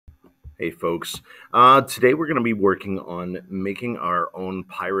Hey folks, today we're going to be working on making our own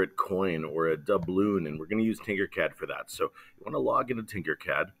pirate coin or a doubloon, and we're going to use Tinkercad for that. So you want to log into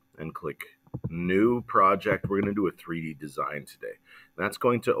Tinkercad and click New Project. We're going to do a 3D design today. That's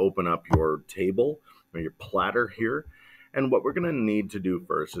going to open up your table or your platter here. And what we're going to need to do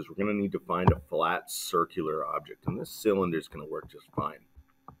first is we're going to need to find a flat circular object, and this cylinder is going to work just fine.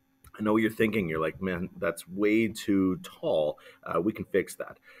 I know you're thinking, you're like, man, that's way too tall. We can fix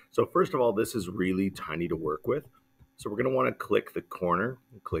that. So first of all, this is really tiny to work with. So we're going to want to click the corner,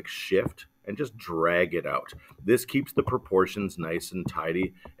 click Shift, and just drag it out. This keeps the proportions nice and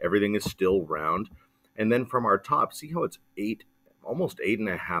tidy. Everything is still round. And then from our top, see how it's almost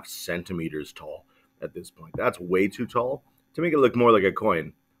 8.5 centimeters tall at this point. That's way too tall. To make it look more like a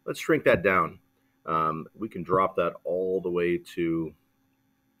coin, let's shrink that down. We can drop that all the way to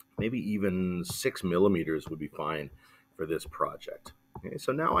maybe even 6 millimeters would be fine for this project. Okay,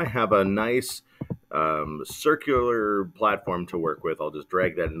 so now I have a nice circular platform to work with. I'll just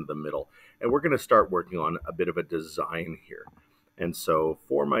drag that into the middle, and we're going to start working on a bit of a design here. And so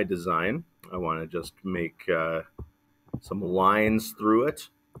for my design, I want to just make some lines through it.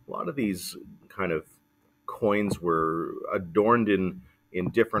 A lot of these kind of coins were adorned in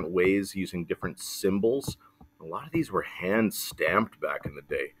different ways using different symbols. A lot of these were hand stamped back in the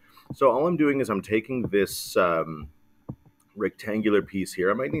day. So all I'm doing is I'm taking this rectangular piece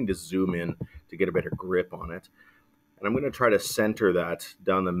here. I might need to zoom in to get a better grip on it. And I'm going to try to center that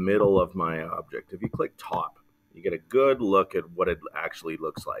down the middle of my object. If you click top, you get a good look at what it actually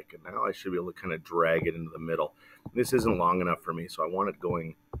looks like. And now I should be able to kind of drag it into the middle. This isn't long enough for me, so I want it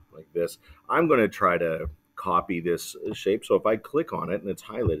going like this. I'm going to try to copy this shape. So if I click on it and it's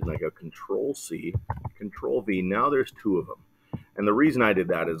highlighted and I go Control C, Control V, now there's two of them. And the reason I did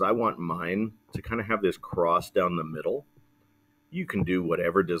that is I want mine to kind of have this cross down the middle. You can do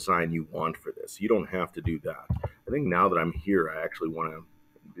whatever design you want for this. You don't have to do that. I think now that I'm here, I actually want to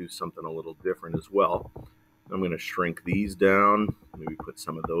do something a little different as well. I'm going to shrink these down, maybe put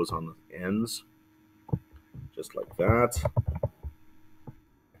some of those on the ends, just like that.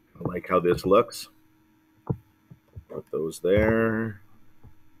 I like how this looks. Put those there.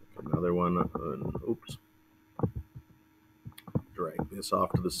 Another one. Oops. Drag this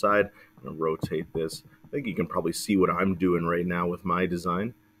off to the side. I'm going to rotate this. I think you can probably see what I'm doing right now with my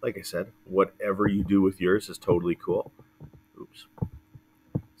design. Like I said, whatever you do with yours is totally cool. Oops.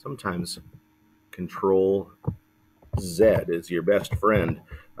 Sometimes Control Z is your best friend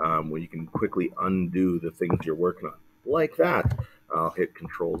when you can quickly undo the things you're working on. Like that. I'll hit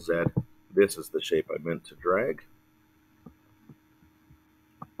Control Z. This is the shape I meant to drag.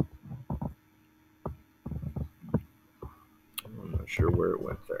 I'm not sure where it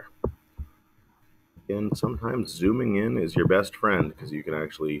went there. And sometimes zooming in is your best friend because you can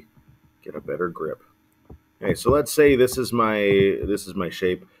actually get a better grip. Okay, so let's say this is my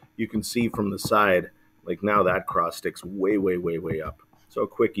shape. You can see from the side, like now that cross sticks way up. So a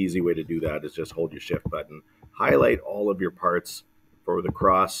quick, easy way to do that is just hold your Shift button, highlight all of your parts for the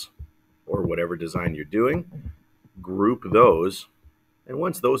cross or whatever design you're doing, group those, and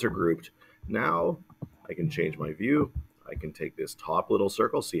once those are grouped, now I can change my view. I can take this top little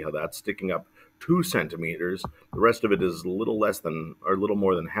circle, see how that's sticking up 2 centimeters. The rest of it is a little less than, or a little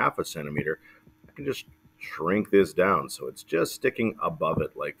more than half a centimeter. I can just shrink this down so it's just sticking above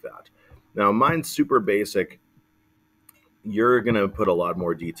it like that. Now mine's super basic. You're going to put a lot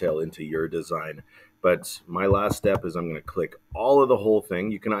more detail into your design. But my last step is I'm going to click all of the whole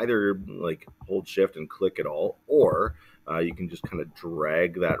thing. You can either like hold Shift and click it all, or you can just kind of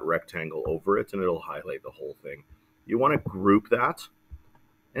drag that rectangle over it and it'll highlight the whole thing. You want to group that.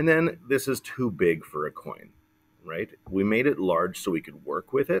 And then this is too big for a coin, right? We made it large so we could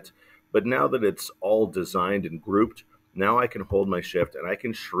work with it. But now that it's all designed and grouped, now I can hold my Shift and I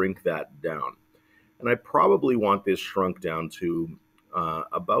can shrink that down. And I probably want this shrunk down to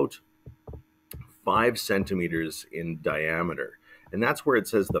about 5 centimeters in diameter. And that's where it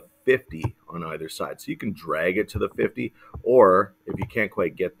says the 50 on either side. So you can drag it to the 50, or if you can't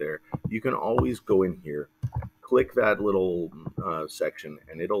quite get there, you can always go in here, click that little section,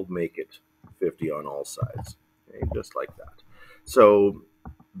 and it'll make it 50 on all sides, okay? Just like that. So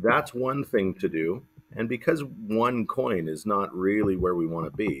that's one thing to do. And because one coin is not really where we want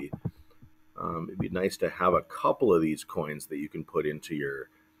to be, it'd be nice to have a couple of these coins that you can put into your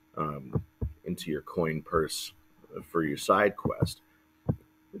coin purse for your side quest.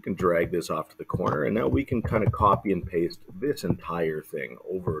 We can drag this off to the corner, and now we can kind of copy and paste this entire thing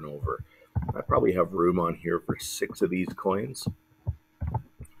over and over. I probably have room on here for 6 of these coins,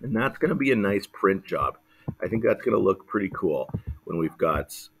 and that's going to be a nice print job. I think that's going to look pretty cool when we've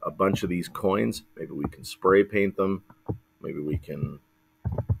got a bunch of these coins. Maybe we can spray paint them. Maybe we can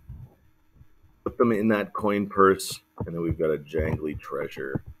put them in that coin purse, and then we've got a jangly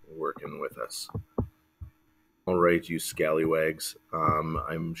treasure working with us. All right, you scallywags.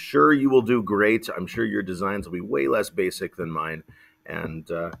 I'm sure you will do great. I'm sure your designs will be way less basic than mine, and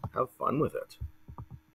have fun with it.